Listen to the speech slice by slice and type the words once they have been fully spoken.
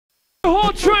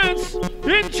hard trance.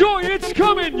 Enjoy, it's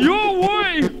coming your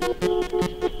way.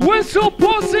 Whistle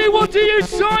Posse, what do you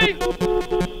say?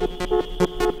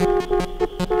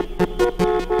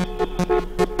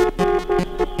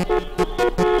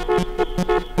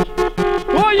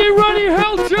 Are you ready,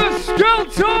 Helter,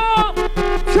 Skelter?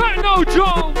 Techno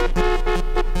drum.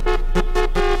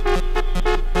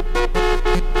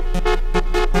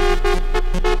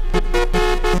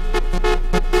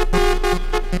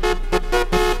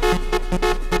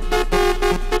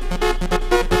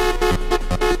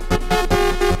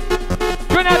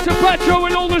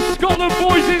 And all the Scotland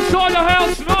boys inside the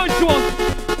house, nice one.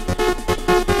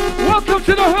 Welcome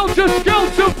to the Helter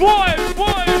Skelter vibe.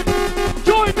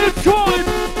 Join the tribe.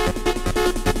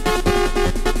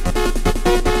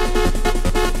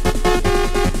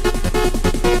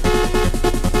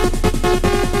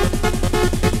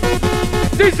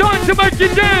 Designed to make you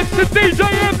dance to DJ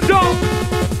M Zone.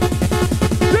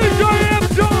 DJ M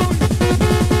Zone.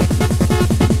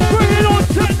 Bring it on,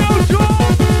 techno drum.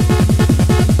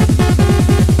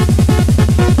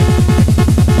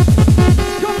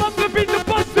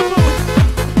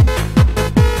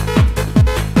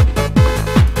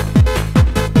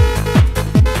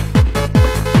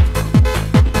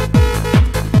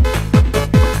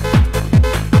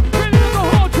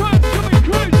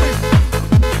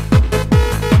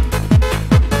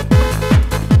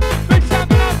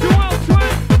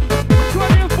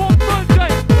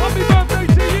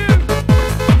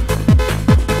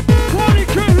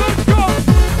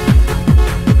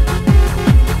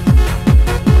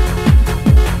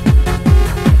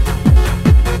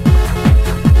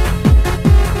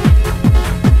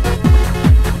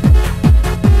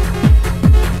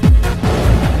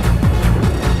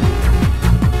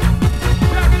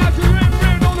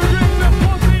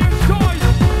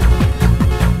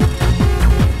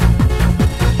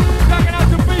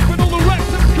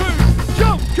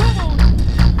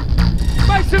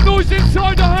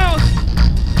 Inside the house,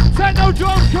 techno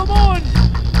drum, come on!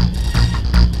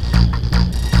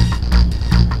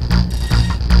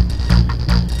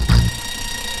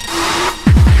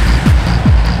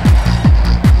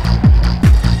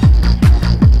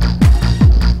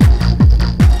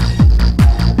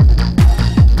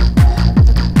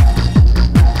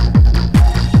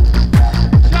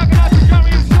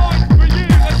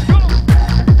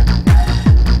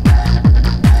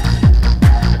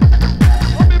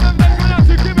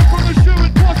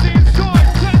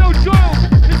 Drum!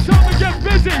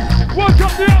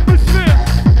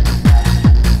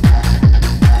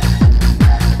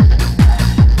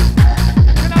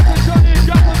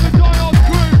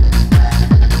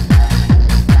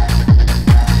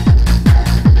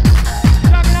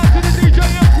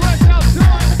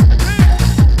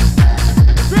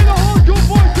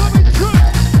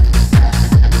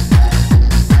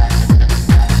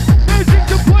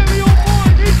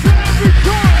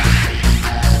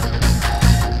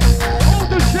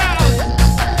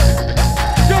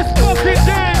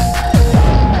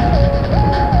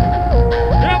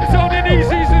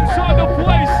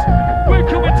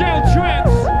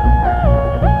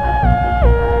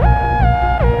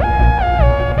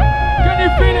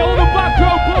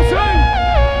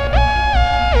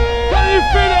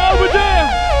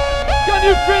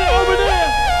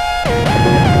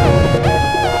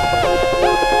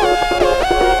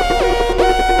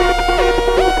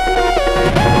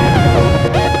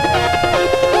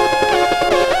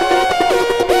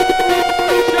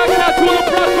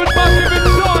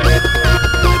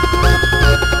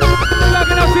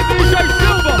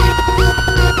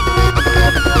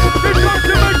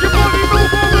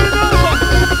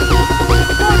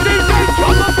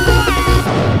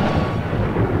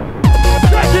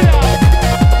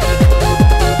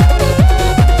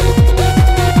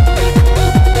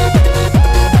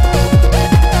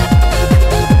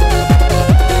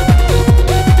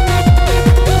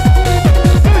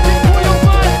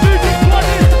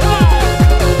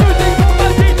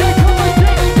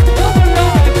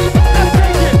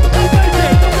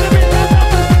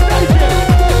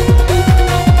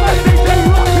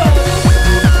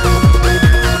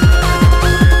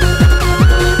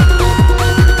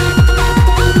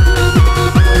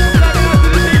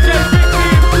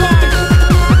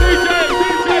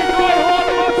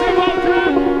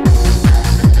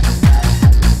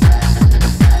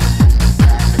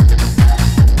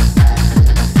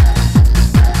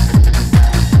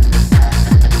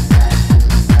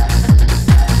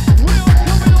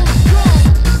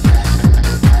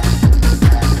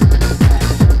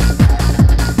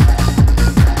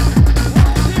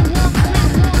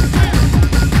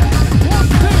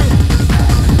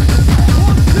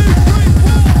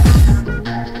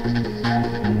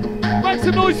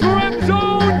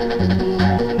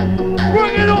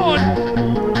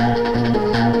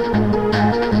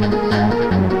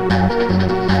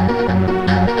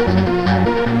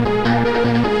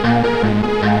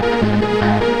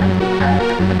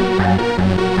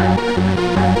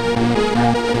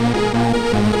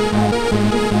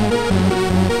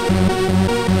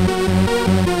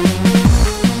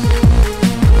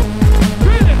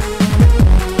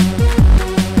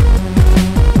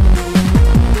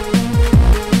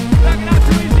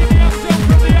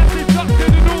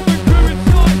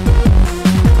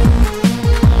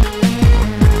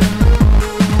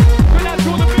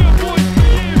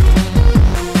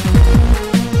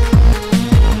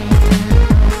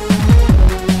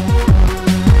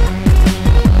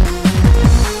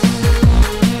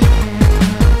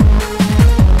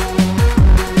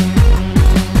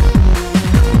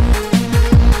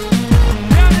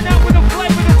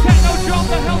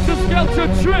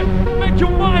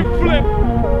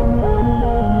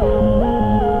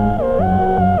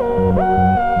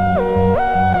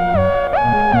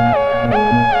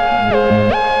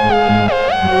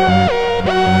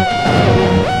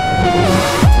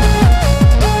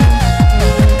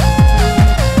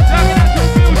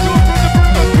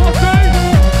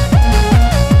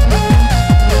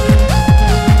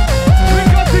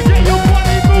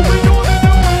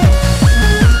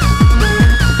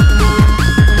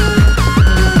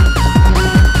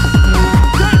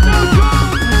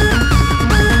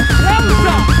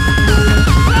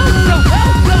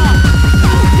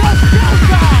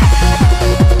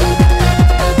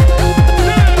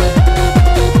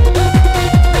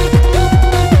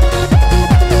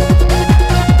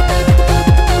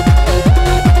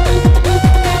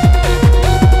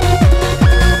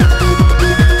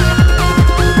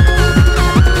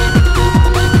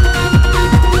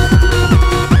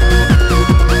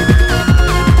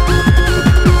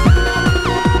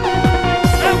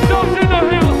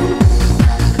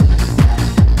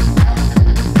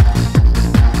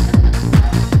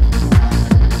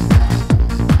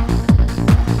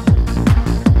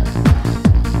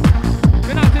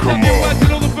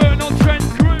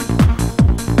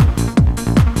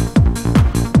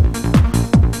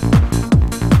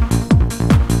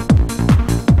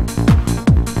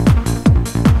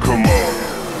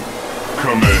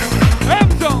 coming.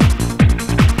 Helter.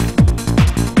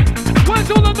 Where's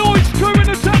all the noise crew in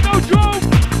the technodrome?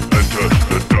 Enter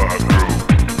the dark room.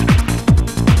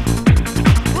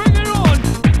 Bring it on.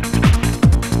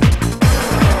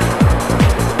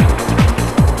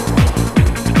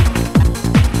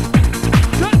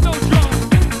 Technodrome.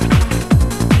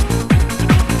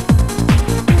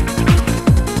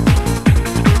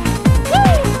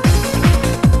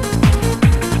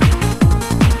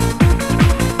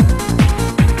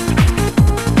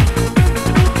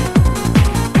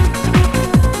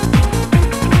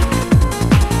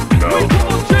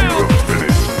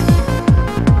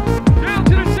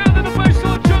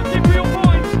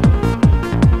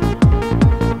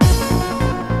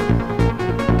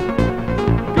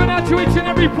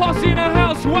 Posse in the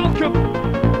house, welcome.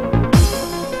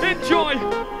 Enjoy.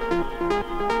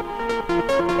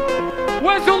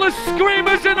 Where's all the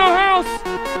screamers in the house?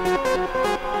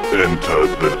 Enter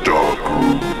the dark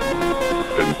room.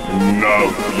 And now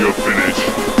you're finished.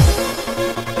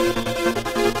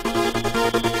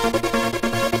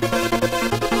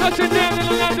 Touching down in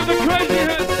the land of the crazy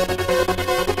heads.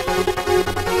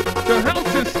 The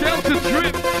Helter, Skelter,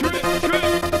 trip.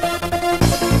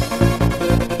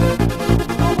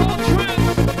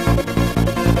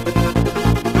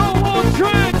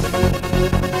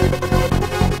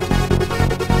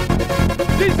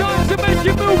 Designed to make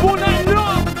you move all night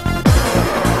long.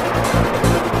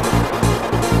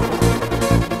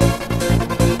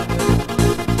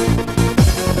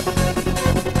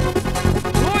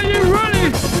 Are you ready?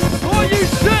 Are you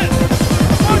set?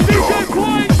 Are you get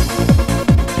quiet?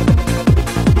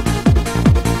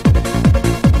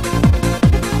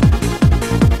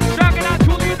 Shouting out to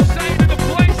all the insane in the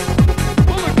place.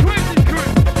 All the crazy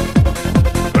crew.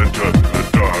 Enter the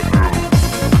dark room.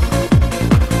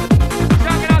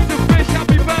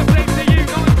 Happy birthday to you,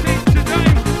 19 today.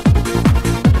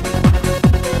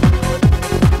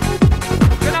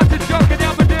 Gonna have to jog it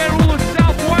down there, all the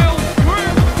South Wales crew.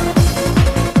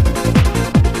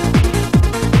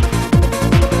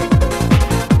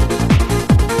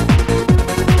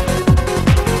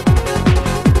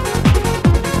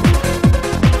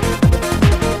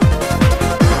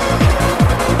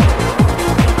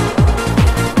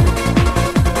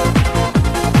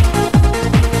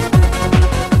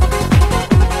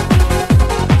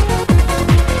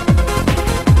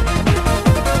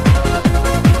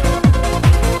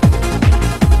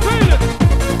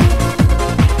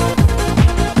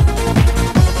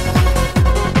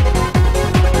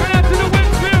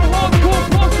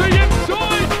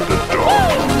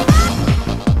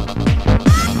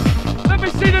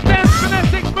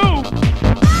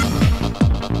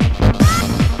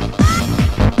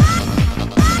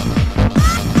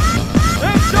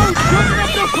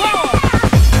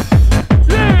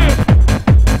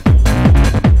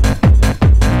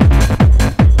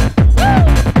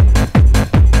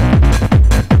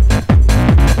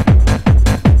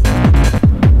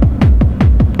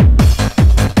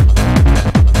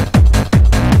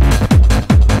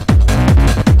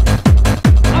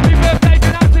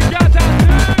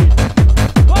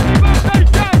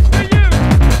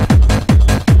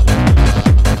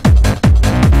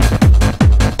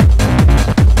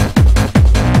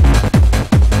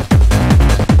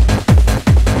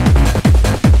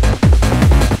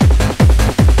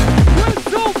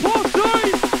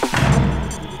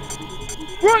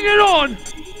 Bring it on!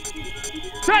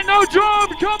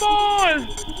 Technodrome, come on!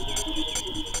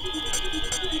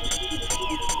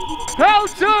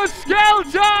 Helter,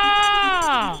 Skelter!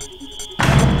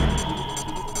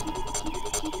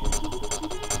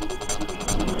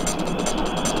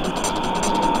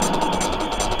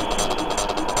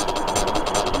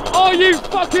 Are you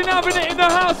fucking having it in the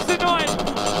house tonight?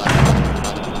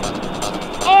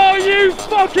 Are you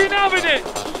fucking having it?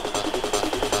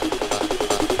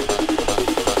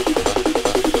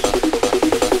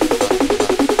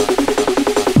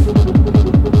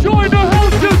 Join the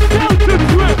Helter Skelter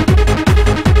trip!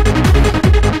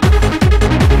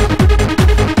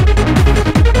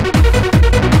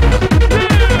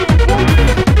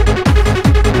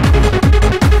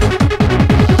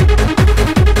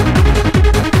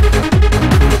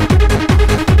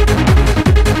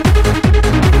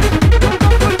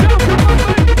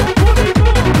 Come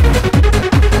on,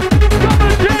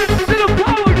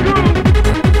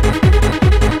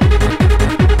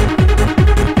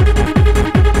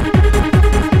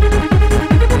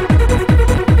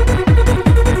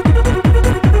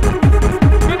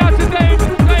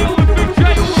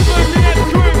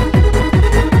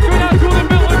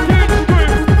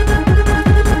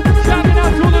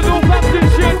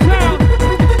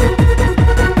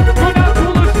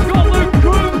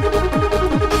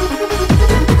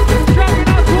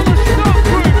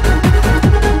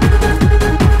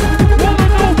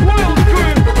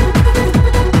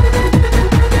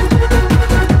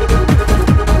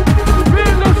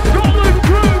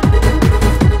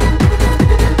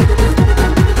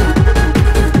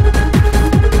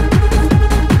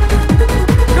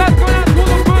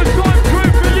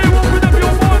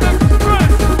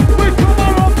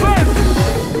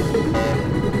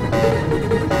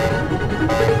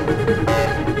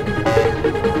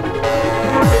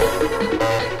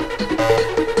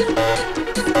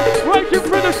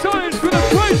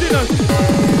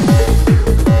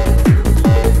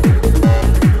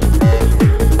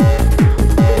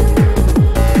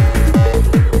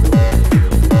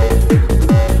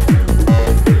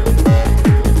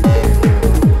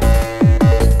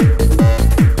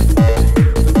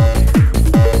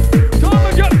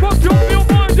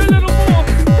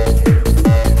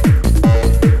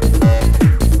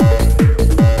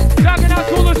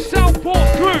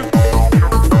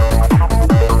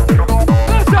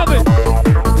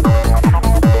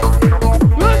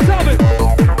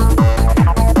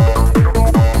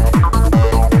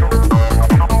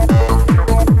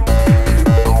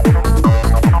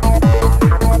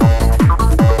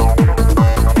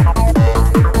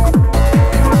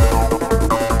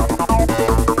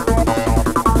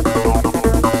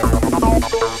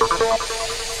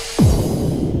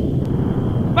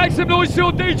 Make some noise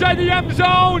to DJ the M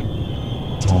Zone.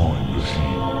 Time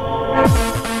machine.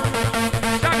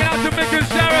 Shouting out to Mick and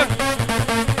Sarah.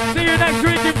 See you next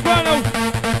week, Inferno.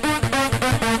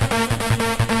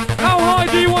 How high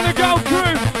do you want to go,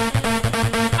 crew?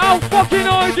 How fucking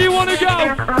high do you want to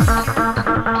go?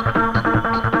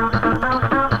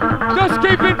 Just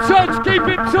keep in touch, keep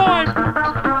in time.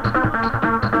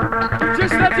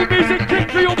 Just let the music kick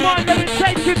through your mind, let it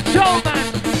take control, man.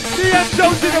 The M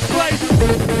Zone's in a place.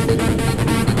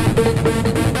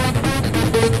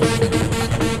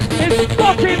 It's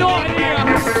fucking hot in here.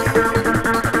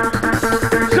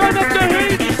 Turn up the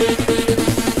heat.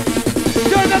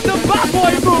 Turn up the bad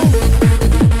boy move.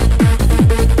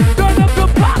 Turn up the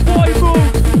bad boy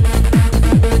move.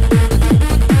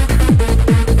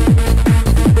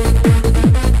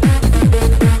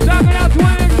 Tapping out to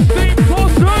an extreme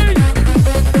posse.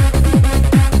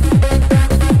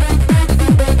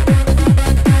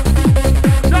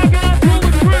 Tapping out to all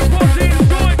the crew posse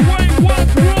enjoying Wayne,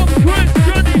 Watts, Rob, Chris,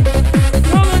 Johnny,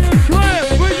 Colin and Claire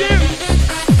for you.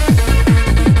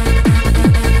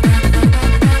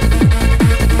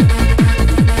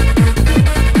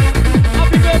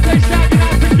 Happy birthday, shouting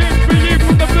out to Gift for you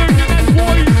from the Birkenhead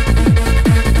boys.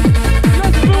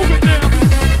 Let's move it now.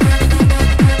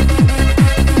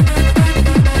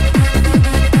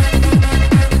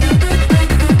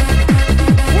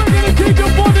 We're gonna keep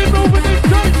your body moving this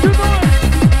time tonight.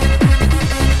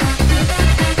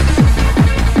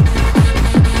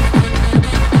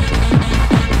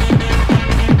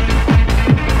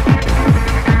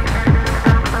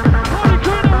 Party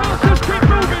crew in the house, just keep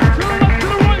moving. To the left, to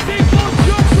the right, keep on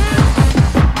jumping.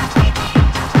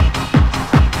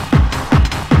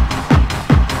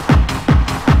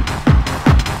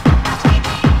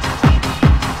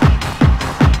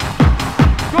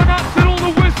 Gone out to all the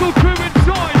whistle crew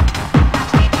inside.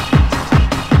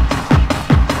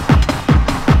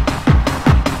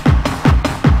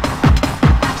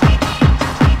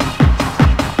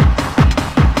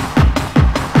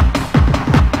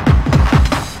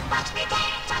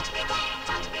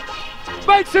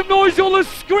 Make some noise, all the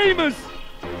screamers.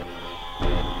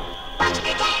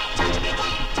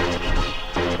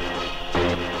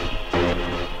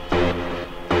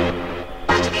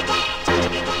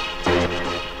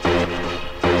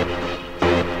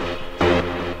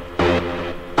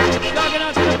 Shouting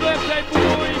out to the birthday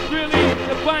boy, Billy,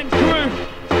 the band crew.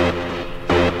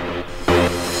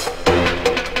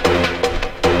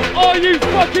 Are you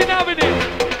fucking having it?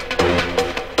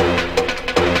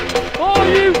 Are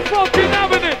you fucking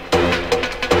having it?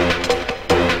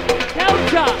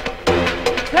 Helter!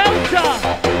 Helter!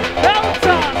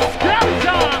 Helter!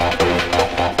 Skelter!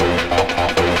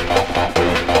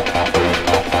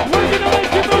 We're gonna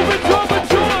make you move and drum and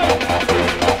join!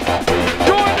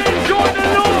 Join in, join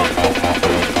along!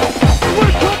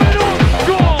 We're coming on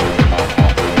strong!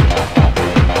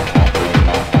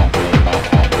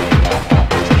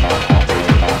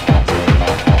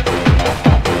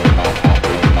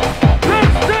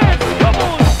 Let's dance, come on!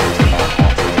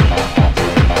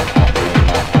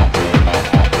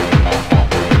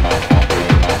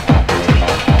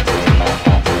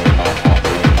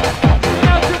 And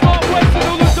out to Mark West and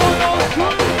all the Dials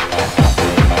crew.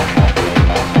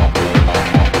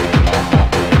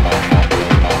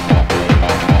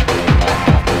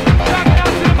 Shouting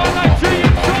out to the man like G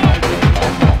inside.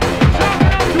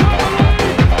 Shouting out to Emily.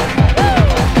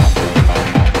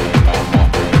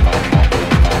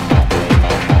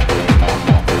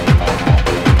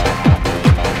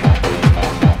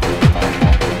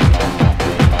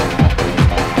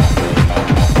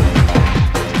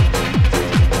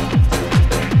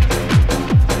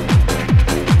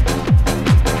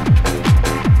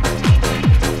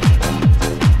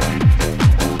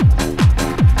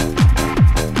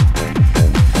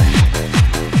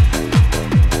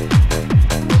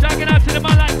 Shouting out to the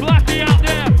man like Blackie out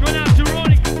there. Going out to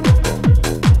Ronnie.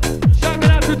 Shouting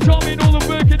out to Tommy and all the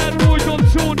Birkenhead boys on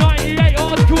tour 98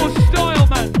 hardcore style,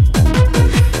 man.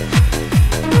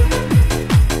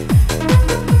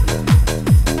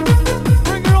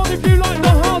 Bring it on if you like the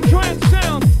hard trance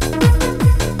sound.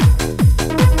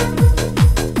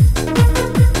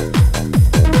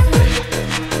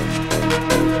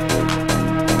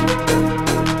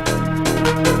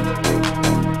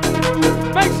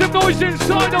 Make some noise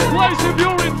inside the place if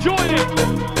you're enjoying it.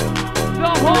 The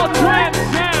hard trance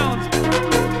sound.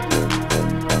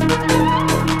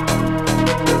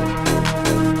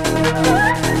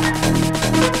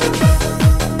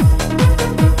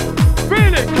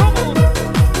 Feel it, come on.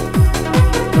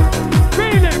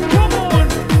 Feel it, come on.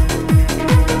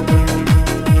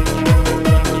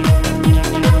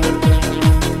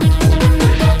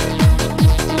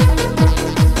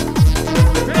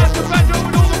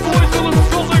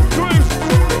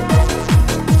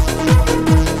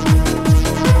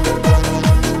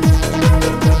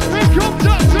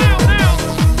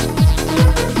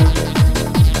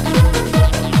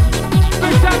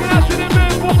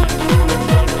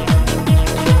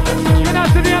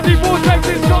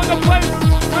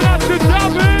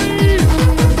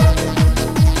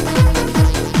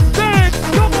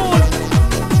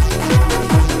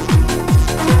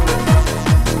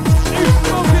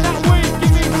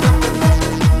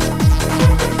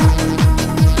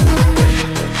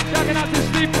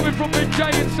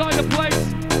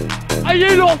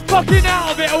 fucking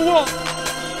out of it or what?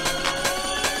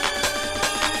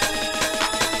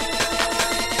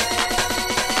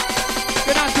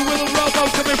 Good night to Will and Robo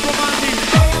coming from Andy.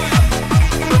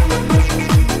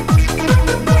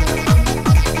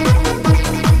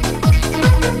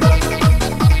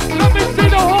 Let me see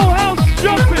the whole house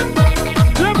jumping.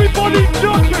 Everybody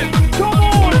jumping. Come on.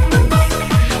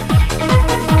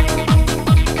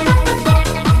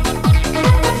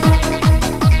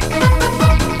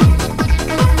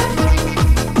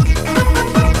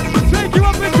 Take you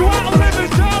up into outer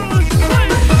limits, out of the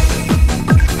space.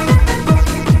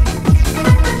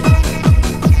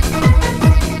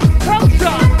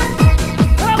 Helter!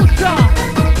 Helter!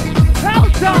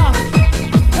 Helter!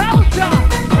 Helter!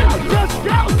 Helter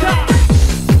Skelter!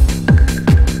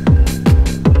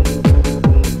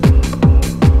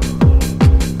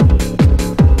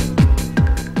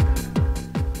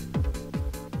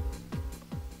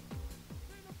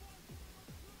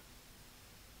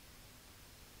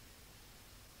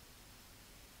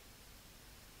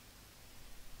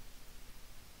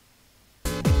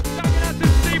 Shouting out to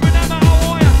Stephen Emma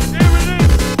Hawaii. Here it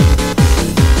is.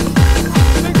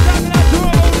 Big shouting out to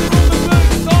all the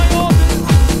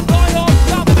Die Hard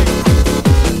family.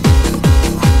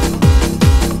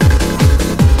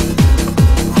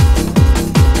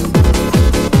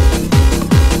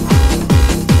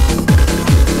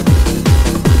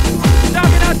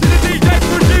 Shouting out to the DJ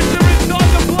producer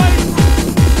inside the place.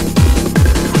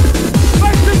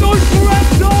 Make some noise for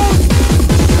Helter.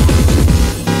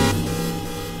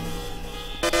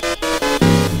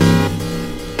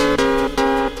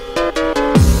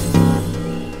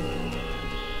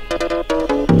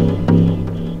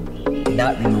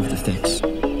 Not remove the fix.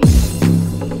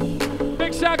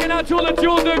 Big shout out to all the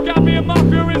Jordan Gambia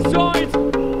Mafia inside.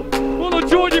 All the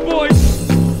Geordie boys.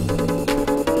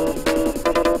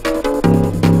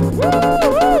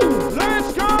 Woo-hoo! Let's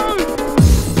go!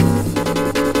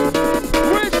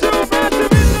 We're still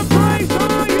massive in the place.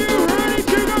 Are you ready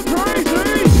to go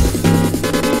crazy?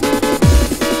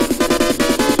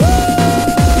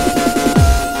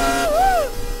 Woo-hoo!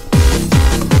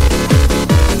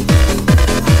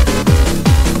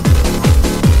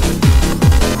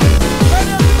 Right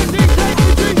now to the DJ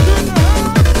producer in the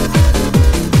house.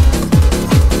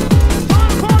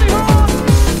 Time to party hard.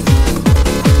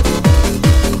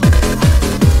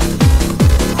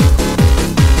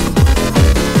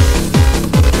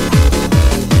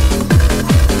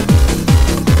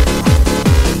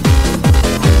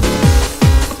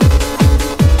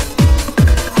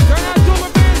 Turn out to my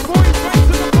man's boys, face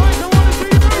to the place. I want to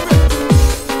see you moving.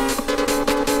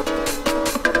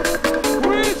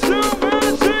 We're still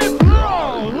massive.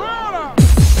 Roll, roll up.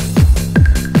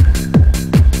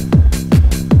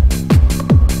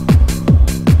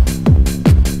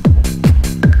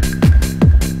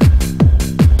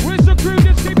 Whistle crew,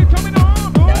 just keep it coming on.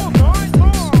 All night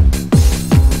long.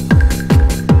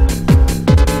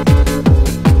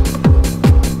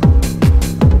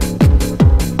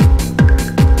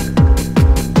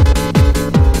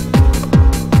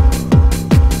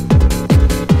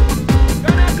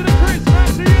 Going out to the Chris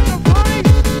Massey in the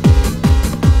place.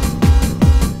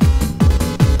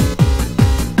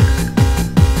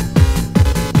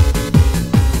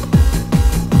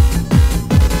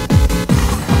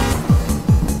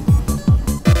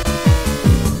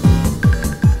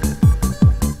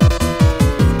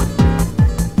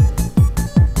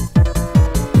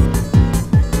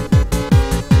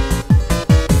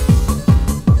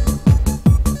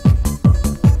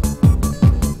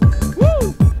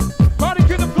 Woo! Party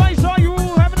to the place, are you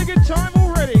all having a good time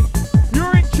already?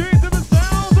 You're in tune to the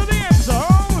sounds of the end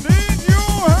zone in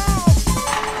your house.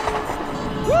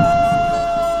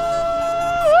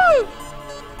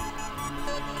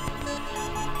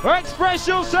 Woo! Express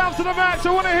yourself to the max,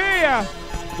 I want to hear you.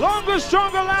 Longer,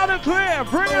 stronger, louder, clear.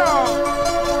 Bring it on.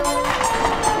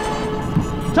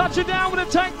 Touching down with a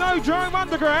Technodrome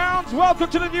Underground. Welcome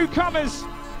to the newcomers.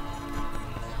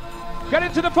 Get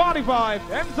into the party vibe.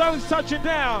 End zone's touching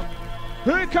down.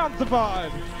 Here comes the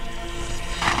vibe.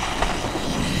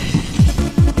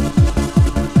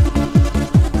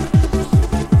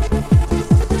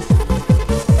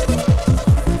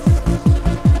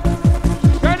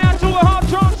 Going out to all the hard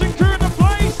dancing crew in the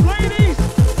place, ladies.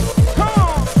 Come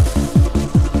on.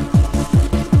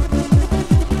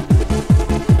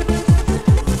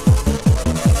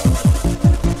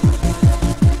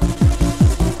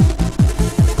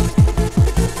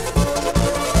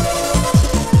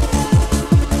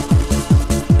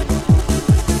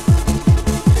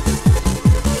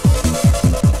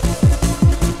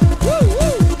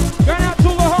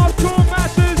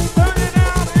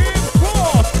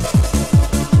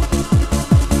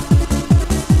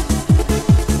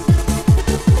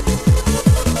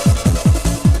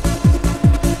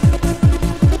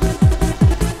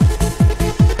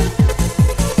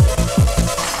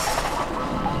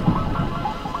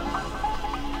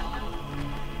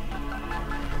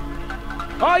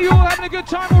 Are you all having a good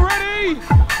time already?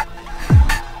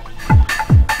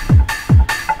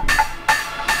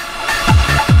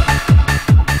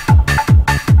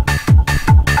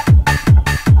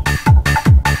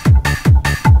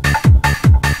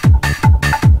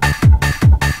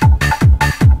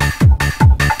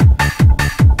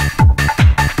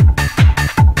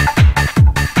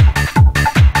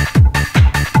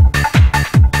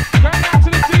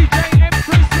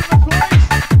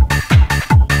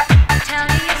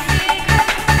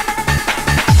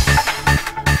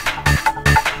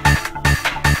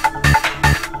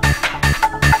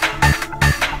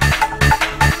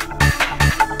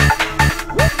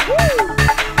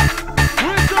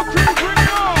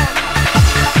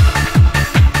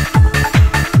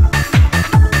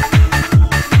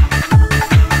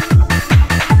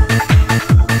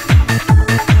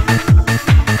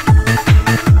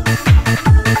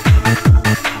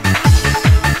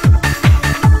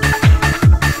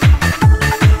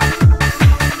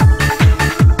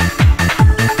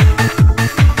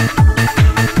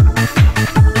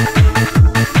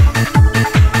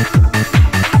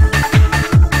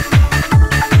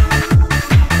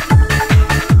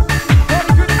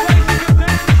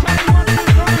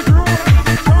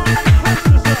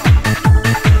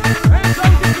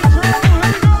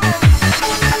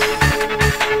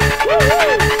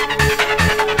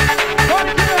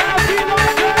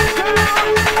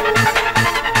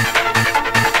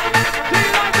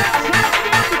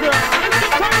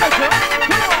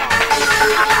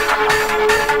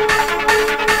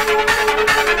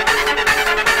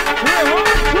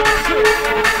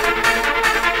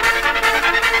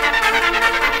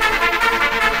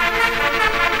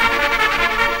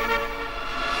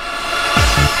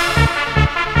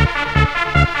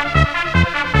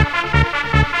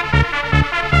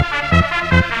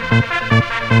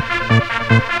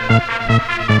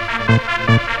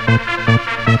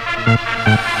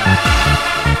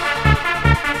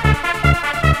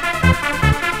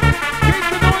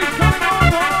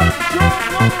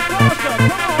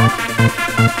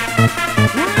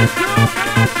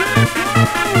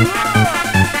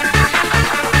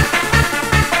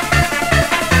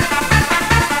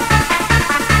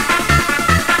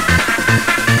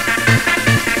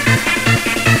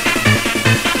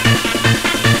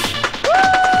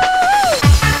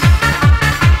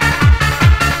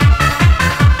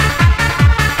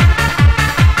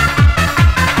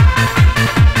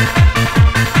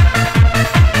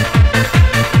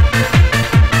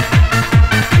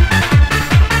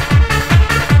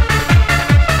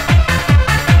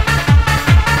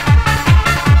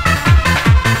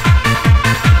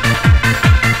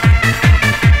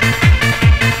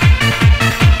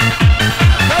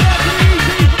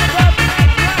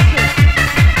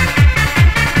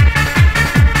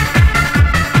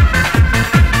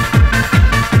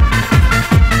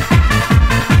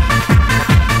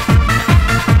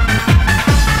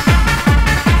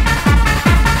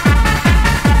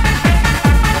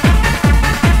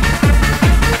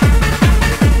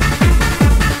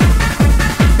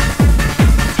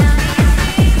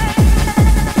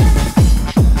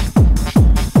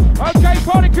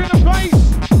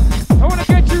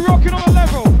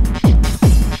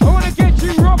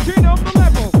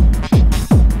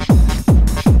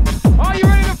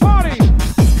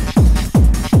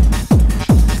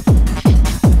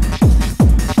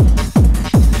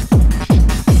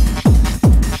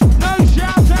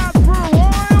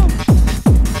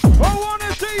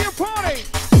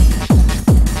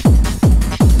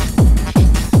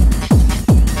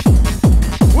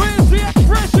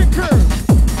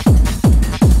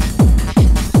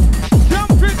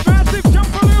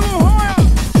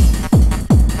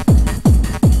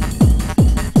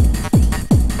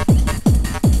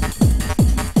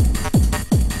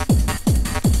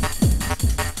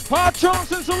 Hard chance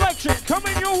and selection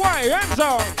coming your way, end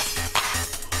zone.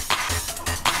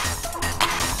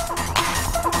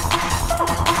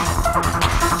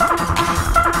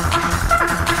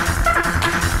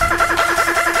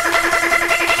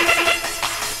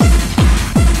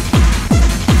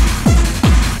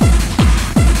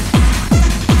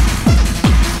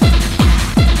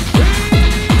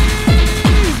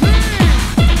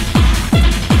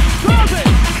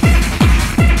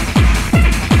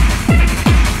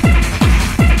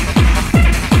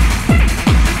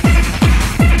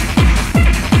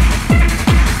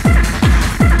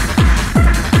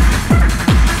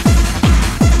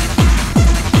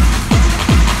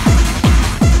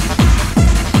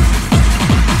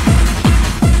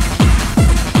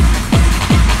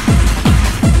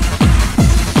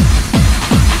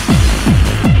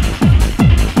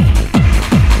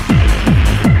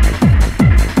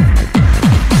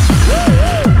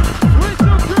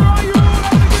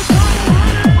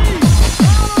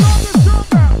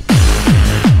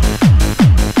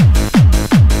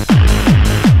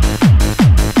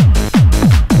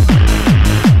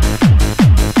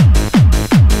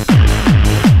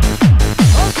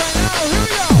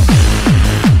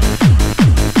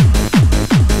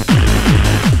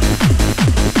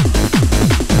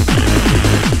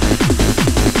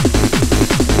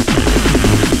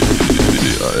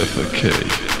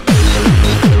 DIFK.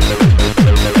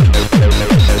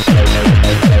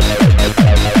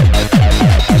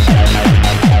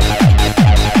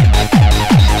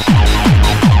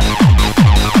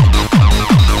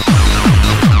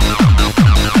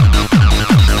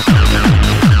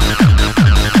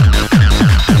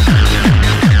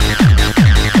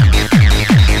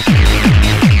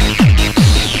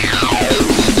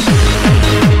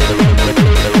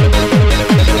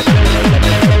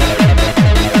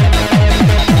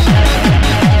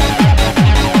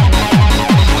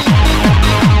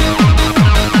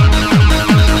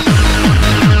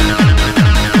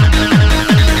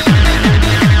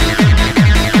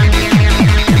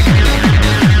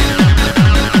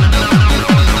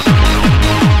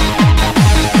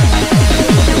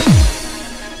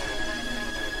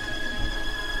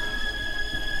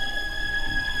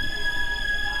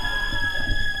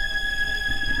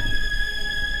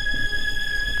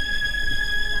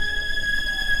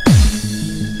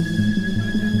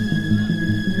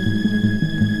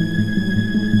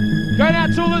 Going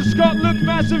out to all the Scotland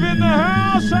massive in the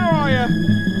house, how are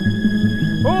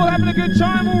you? All having a good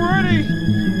time already?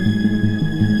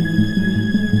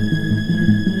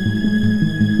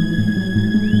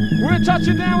 We're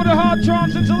touching down with a hard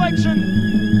trance and selection.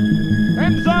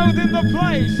 Enzo'd in the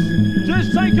place.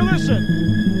 Just take a listen.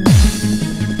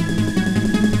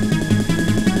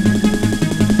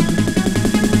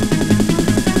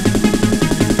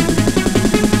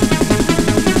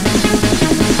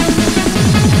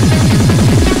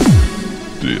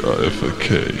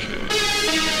 DIFK.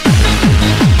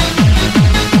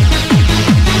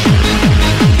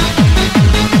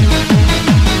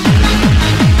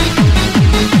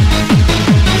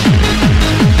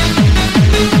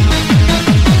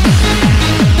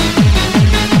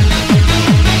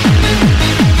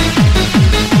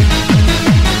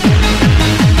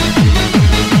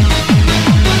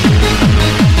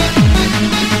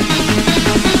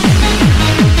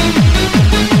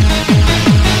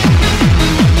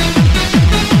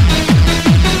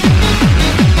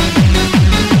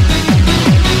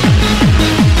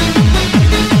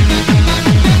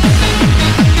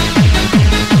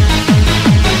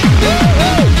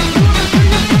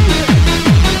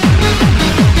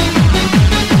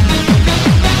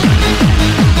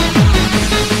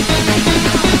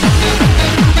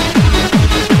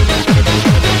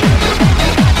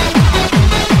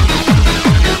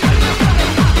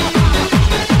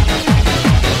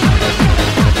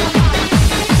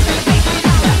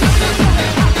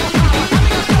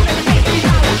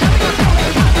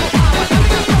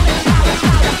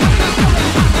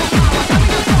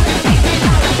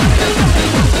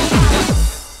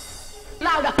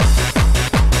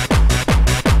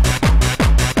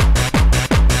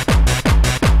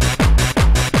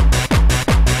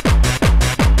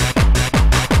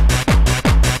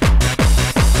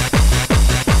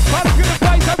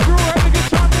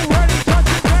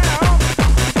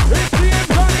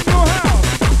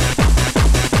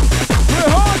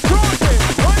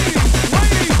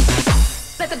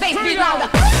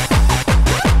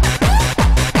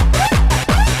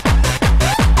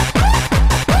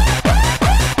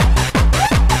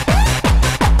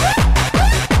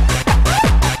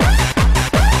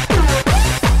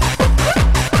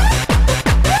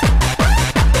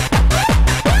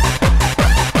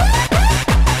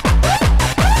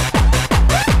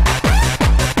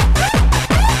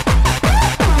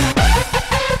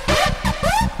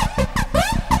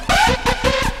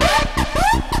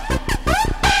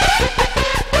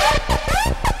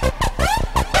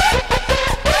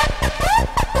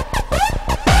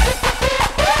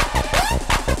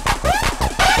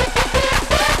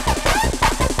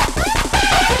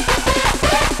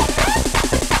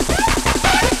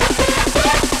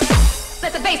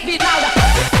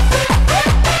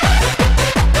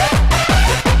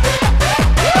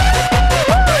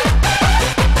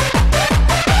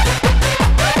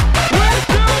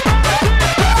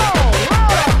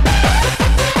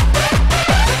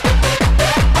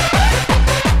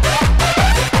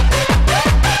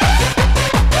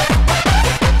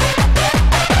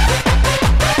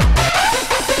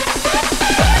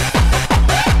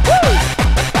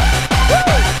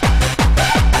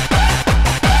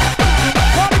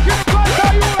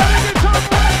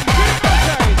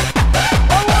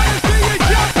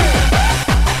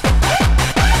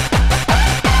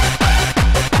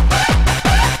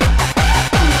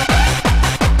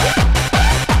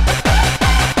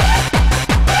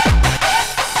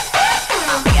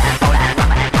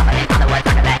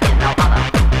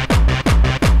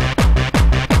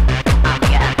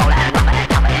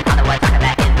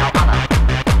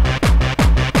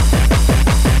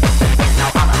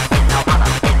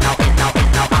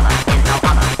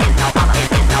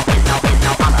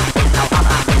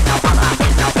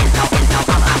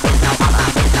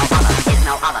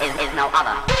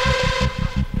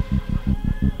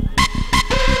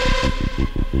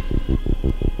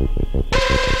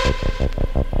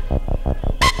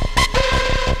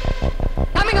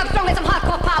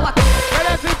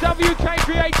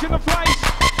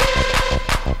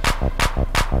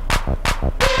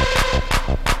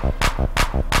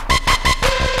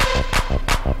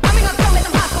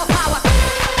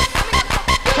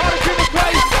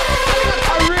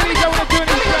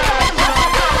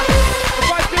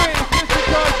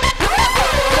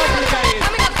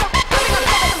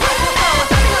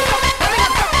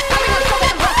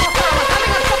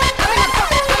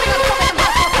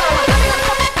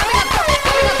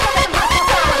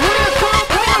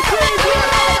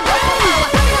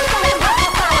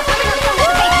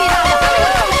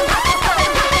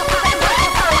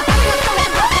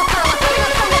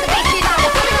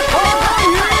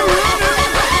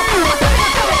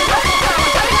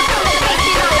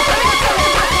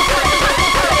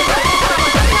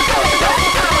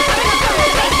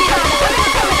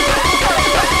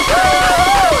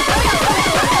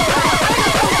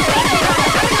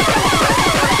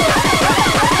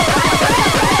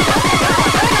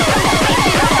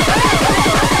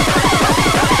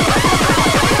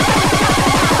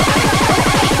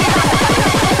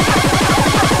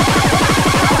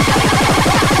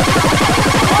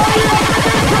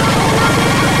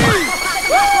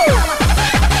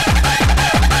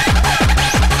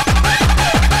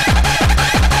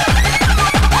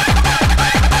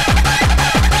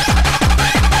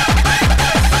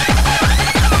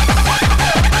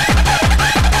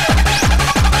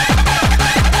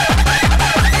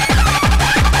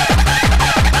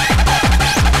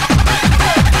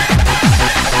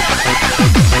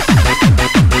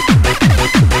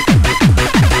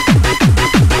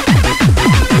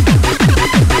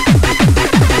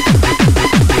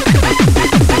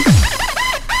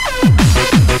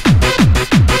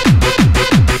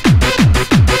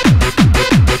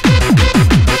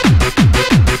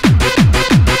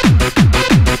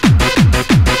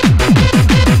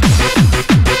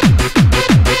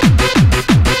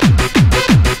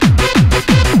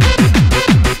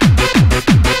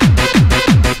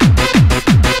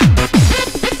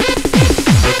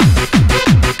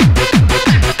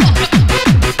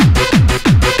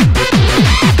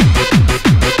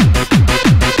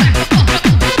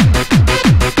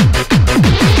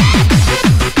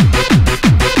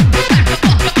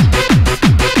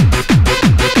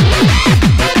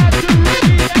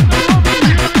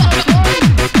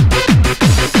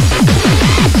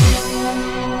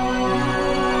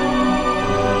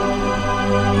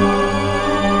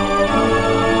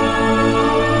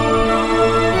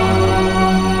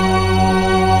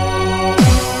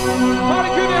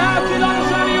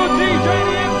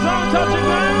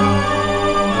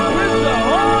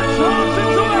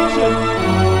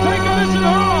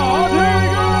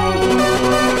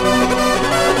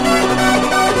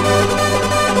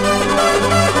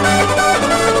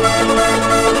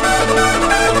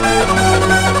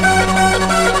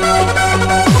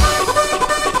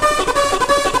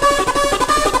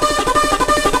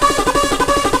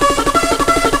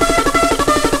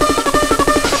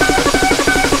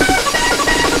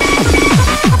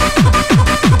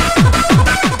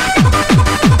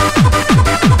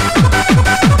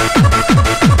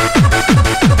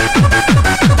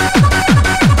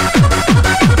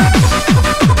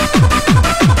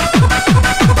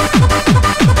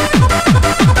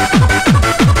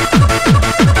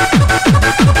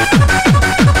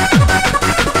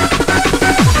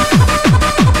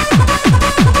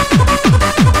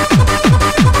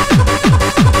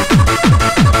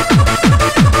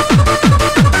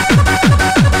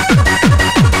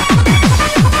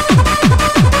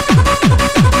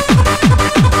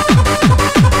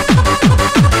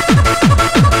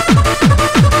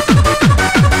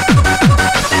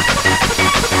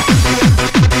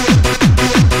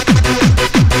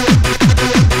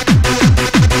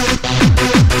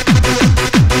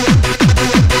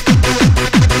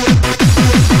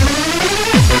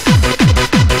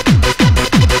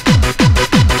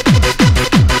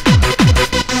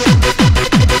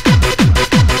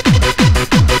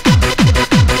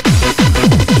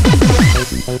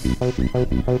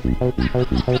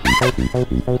 Party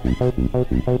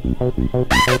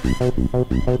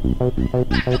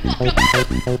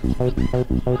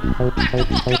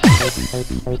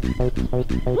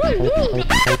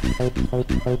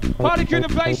crew, the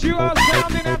place, you are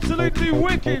sounding absolutely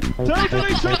wicked,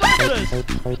 totally tremendous.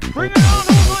 Bring it on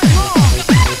all night long.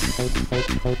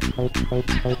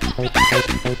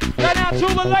 Going out to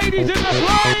all the ladies in the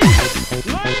place.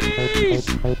 Ladies!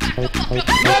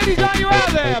 Ladies, are you out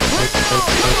there? Bring it on,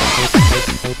 come on.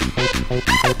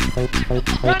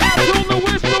 Going out to all the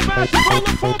whistle masters, all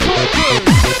the football crew.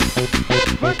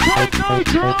 The techno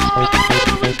drive.